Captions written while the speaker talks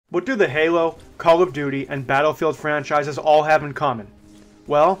What do the Halo, Call of Duty, and Battlefield franchises all have in common?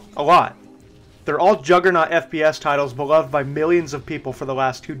 Well, a lot. They're all juggernaut FPS titles beloved by millions of people for the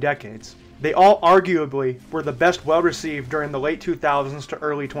last 2 decades. They all arguably were the best well-received during the late 2000s to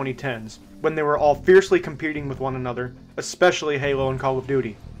early 2010s, when they were all fiercely competing with one another, especially Halo and Call of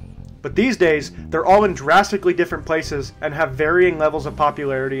Duty. But these days, they're all in drastically different places and have varying levels of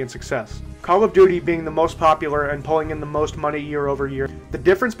popularity and success. Call of Duty being the most popular and pulling in the most money year over year. The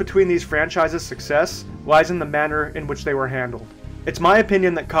difference between these franchises' success lies in the manner in which they were handled. It's my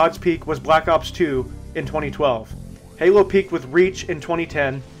opinion that COD's peak was Black Ops 2 in 2012, Halo peaked with Reach in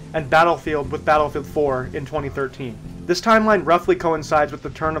 2010, and Battlefield with Battlefield 4 in 2013. This timeline roughly coincides with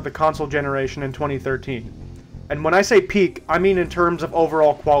the turn of the console generation in 2013. And when I say peak, I mean in terms of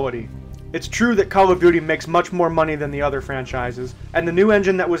overall quality. It's true that Call of Duty makes much more money than the other franchises, and the new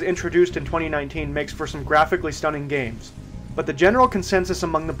engine that was introduced in 2019 makes for some graphically stunning games. But the general consensus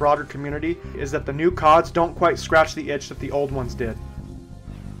among the broader community is that the new CODs don't quite scratch the itch that the old ones did.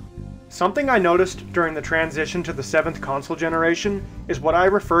 Something I noticed during the transition to the 7th console generation is what I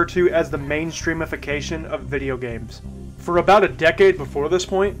refer to as the mainstreamification of video games. For about a decade before this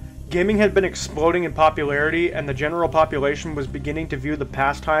point, gaming had been exploding in popularity and the general population was beginning to view the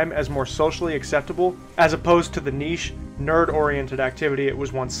pastime as more socially acceptable as opposed to the niche, nerd-oriented activity it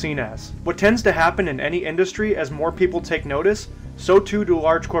was once seen as. What tends to happen in any industry as more people take notice, so too do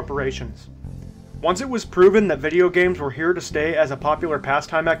large corporations. Once it was proven that video games were here to stay as a popular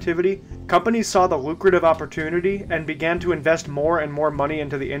pastime activity, companies saw the lucrative opportunity and began to invest more and more money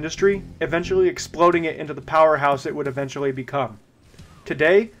into the industry, eventually exploding it into the powerhouse it would eventually become.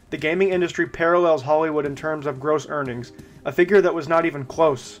 Today, the gaming industry parallels Hollywood in terms of gross earnings, a figure that was not even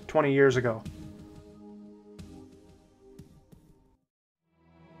close 20 years ago.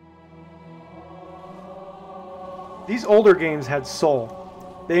 These older games had soul.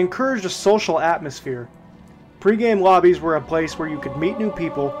 They encouraged a social atmosphere. Pre-game lobbies were a place where you could meet new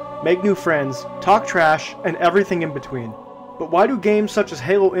people, make new friends, talk trash, and everything in between. But why do games such as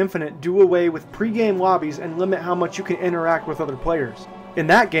Halo Infinite do away with pre-game lobbies and limit how much you can interact with other players? In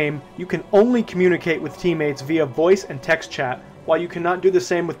that game, you can only communicate with teammates via voice and text chat, while you cannot do the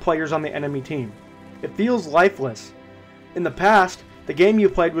same with players on the enemy team. It feels lifeless. In the past, the game you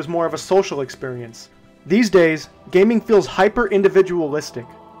played was more of a social experience. These days, gaming feels hyper-individualistic.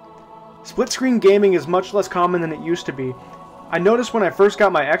 Split-screen gaming is much less common than it used to be. I noticed when I first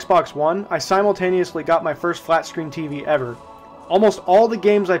got my Xbox One, I simultaneously got my first flat-screen TV ever. Almost all the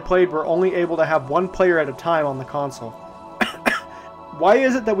games I played were only able to have one player at a time on the console. Why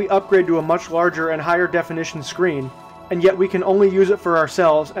is it that we upgrade to a much larger and higher definition screen, and yet we can only use it for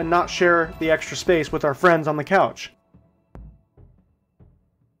ourselves and not share the extra space with our friends on the couch?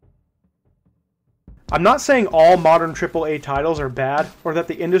 I'm not saying all modern AAA titles are bad, or that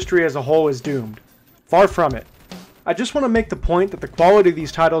the industry as a whole is doomed. Far from it. I just want to make the point that the quality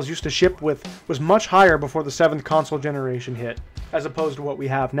these titles used to ship with was much higher before the 7th console generation hit, as opposed to what we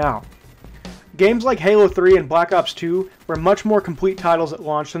have now. Games like Halo 3 and Black Ops 2 were much more complete titles at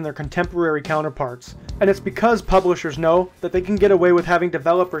launch than their contemporary counterparts, and it's because publishers know that they can get away with having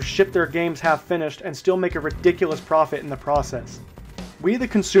developers ship their games half finished and still make a ridiculous profit in the process. We, the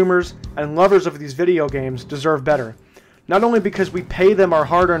consumers and lovers of these video games, deserve better, not only because we pay them our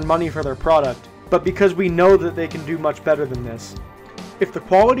hard-earned money for their product, but because we know that they can do much better than this. If the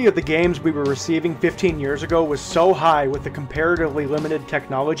quality of the games we were receiving 15 years ago was so high with the comparatively limited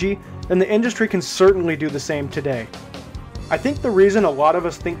technology, then the industry can certainly do the same today. I think the reason a lot of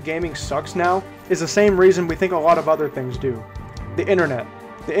us think gaming sucks now is the same reason we think a lot of other things do. The internet.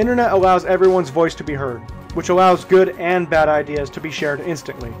 The internet allows everyone's voice to be heard, which allows good and bad ideas to be shared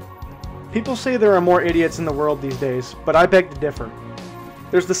instantly. People say there are more idiots in the world these days, but I beg to differ.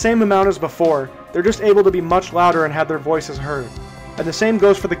 There's the same amount as before, they're just able to be much louder and have their voices heard. And the same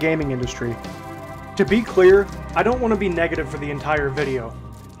goes for the gaming industry. To be clear, I don't want to be negative for the entire video.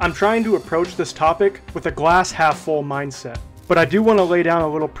 I'm trying to approach this topic with a glass half full mindset, but I do want to lay down a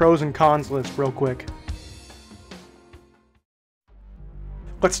little pros and cons list real quick.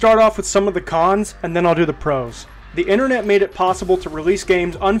 Let's start off with some of the cons, and then I'll do the pros. The internet made it possible to release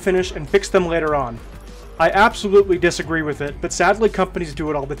games unfinished and fix them later on. I absolutely disagree with it, but sadly companies do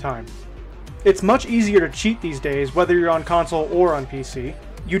it all the time. It's much easier to cheat these days, whether you're on console or on PC.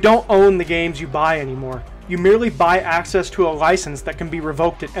 You don't own the games you buy anymore. You merely buy access to a license that can be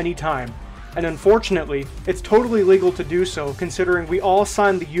revoked at any time. And unfortunately, it's totally legal to do so considering we all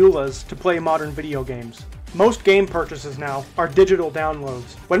signed the EULAs to play modern video games. Most game purchases now are digital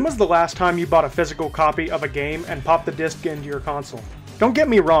downloads. When was the last time you bought a physical copy of a game and popped the disc into your console? Don't get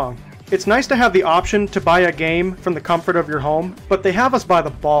me wrong, It's nice to have the option to buy a game from the comfort of your home, but they have us by the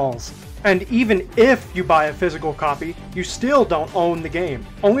balls. And even if you buy a physical copy, you still don't own the game.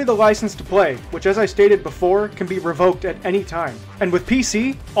 Only the license to play, which as I stated before, can be revoked at any time. And with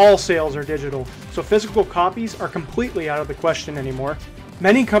PC, all sales are digital, so physical copies are completely out of the question anymore.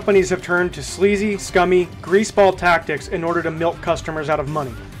 Many companies have turned to sleazy, scummy, greaseball tactics in order to milk customers out of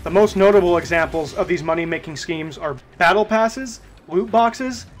money. The most notable examples of these money-making schemes are battle passes, loot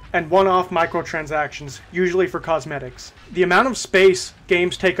boxes, and one-off microtransactions, usually for cosmetics. The amount of space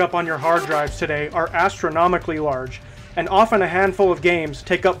games take up on your hard drives today are astronomically large, and often a handful of games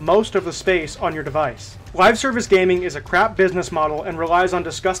take up most of the space on your device. Live service gaming is a crap business model and relies on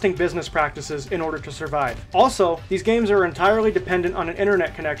disgusting business practices in order to survive. Also, these games are entirely dependent on an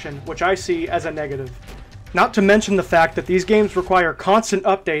internet connection, which I see as a negative. Not to mention the fact that these games require constant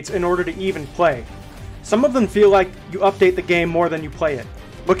updates in order to even play. Some of them feel like you update the game more than you play it.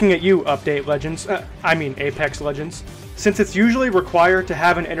 Looking at you, Apex Legends. Since it's usually required to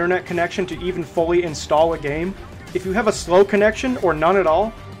have an internet connection to even fully install a game, if you have a slow connection or none at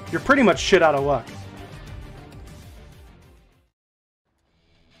all, you're pretty much shit out of luck.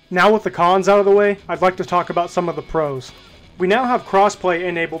 Now with the cons out of the way, I'd like to talk about some of the pros. We now have crossplay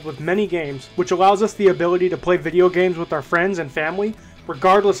enabled with many games, which allows us the ability to play video games with our friends and family,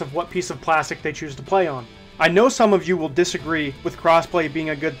 regardless of what piece of plastic they choose to play on. I know some of you will disagree with crossplay being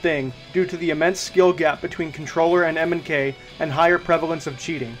a good thing due to the immense skill gap between controller and M&K and higher prevalence of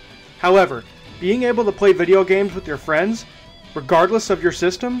cheating. However, being able to play video games with your friends, regardless of your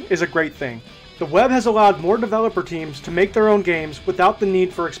system, is a great thing. The web has allowed more developer teams to make their own games without the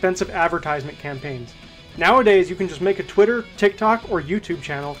need for expensive advertisement campaigns. Nowadays, you can just make a Twitter, TikTok, or YouTube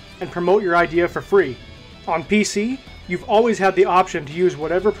channel and promote your idea for free. On PC, you've always had the option to use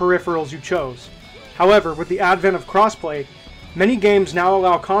whatever peripherals you chose. However, with the advent of crossplay, many games now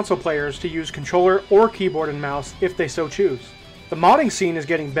allow console players to use controller or keyboard and mouse if they so choose. The modding scene is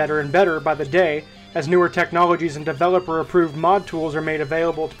getting better and better by the day as newer technologies and developer-approved mod tools are made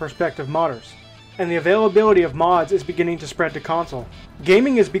available to prospective modders. And the availability of mods is beginning to spread to console.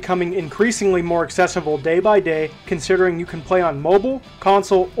 Gaming is becoming increasingly more accessible day by day, considering you can play on mobile,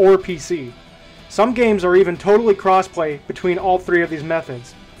 console, or PC. Some games are even totally crossplay between all three of these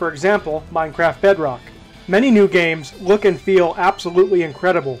methods. For example, Minecraft Bedrock. Many new games look and feel absolutely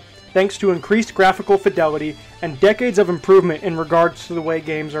incredible, thanks to increased graphical fidelity and decades of improvement in regards to the way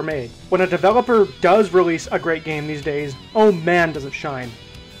games are made. When a developer does release a great game these days, oh man does it shine.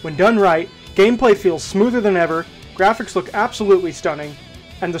 When done right, gameplay feels smoother than ever, graphics look absolutely stunning,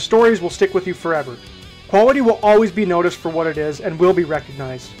 and the stories will stick with you forever. Quality will always be noticed for what it is and will be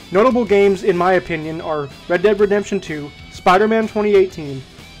recognized. Notable games in my opinion are Red Dead Redemption 2, Spider-Man 2018,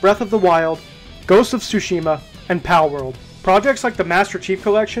 Breath of the Wild, Ghost of Tsushima, and Palworld. Projects like the Master Chief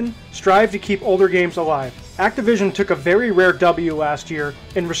Collection strive to keep older games alive. Activision took a very rare W last year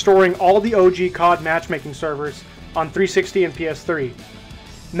in restoring all the OG COD matchmaking servers on 360 and PS3.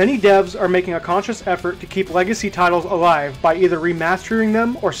 Many devs are making a conscious effort to keep legacy titles alive by either remastering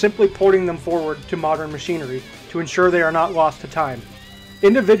them or simply porting them forward to modern machinery to ensure they are not lost to time.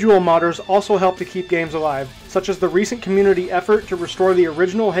 Individual modders also help to keep games alive, such as the recent community effort to restore the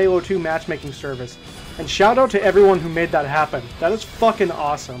original Halo 2 matchmaking service. And shout out to everyone who made that happen. That is fucking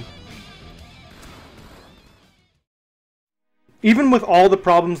awesome. Even with all the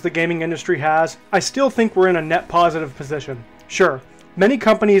problems the gaming industry has, I still think we're in a net positive position. Sure, many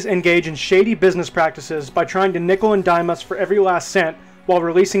companies engage in shady business practices by trying to nickel and dime us for every last cent while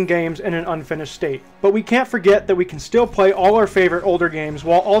releasing games in an unfinished state. But we can't forget that we can still play all our favorite older games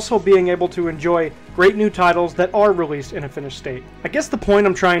while also being able to enjoy great new titles that are released in a finished state. I guess the point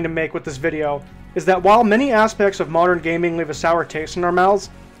I'm trying to make with this video is that while many aspects of modern gaming leave a sour taste in our mouths,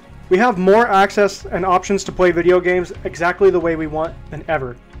 we have more access and options to play video games exactly the way we want than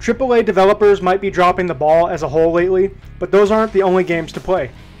ever. AAA developers might be dropping the ball as a whole lately, but those aren't the only games to play.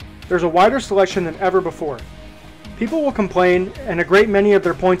 There's a wider selection than ever before. People will complain, and a great many of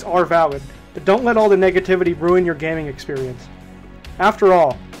their points are valid, but don't let all the negativity ruin your gaming experience. After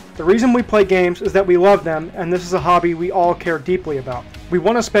all, the reason we play games is that we love them, and this is a hobby we all care deeply about. We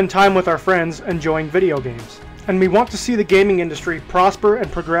want to spend time with our friends enjoying video games. And we want to see the gaming industry prosper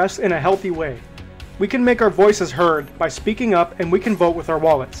and progress in a healthy way. We can make our voices heard by speaking up, and we can vote with our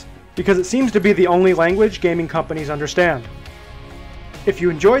wallets, because it seems to be the only language gaming companies understand. If you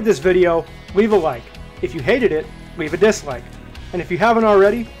enjoyed this video, leave a like. If you hated it, leave a dislike. And if you haven't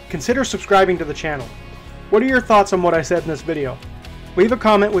already, consider subscribing to the channel. What are your thoughts on what I said in this video? Leave a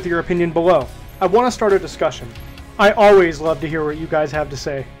comment with your opinion below. I want to start a discussion. I always love to hear what you guys have to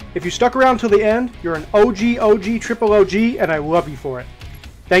say. If you stuck around till the end, you're an OG, triple OG, and I love you for it.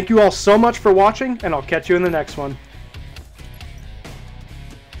 Thank you all so much for watching, and I'll catch you in the next one.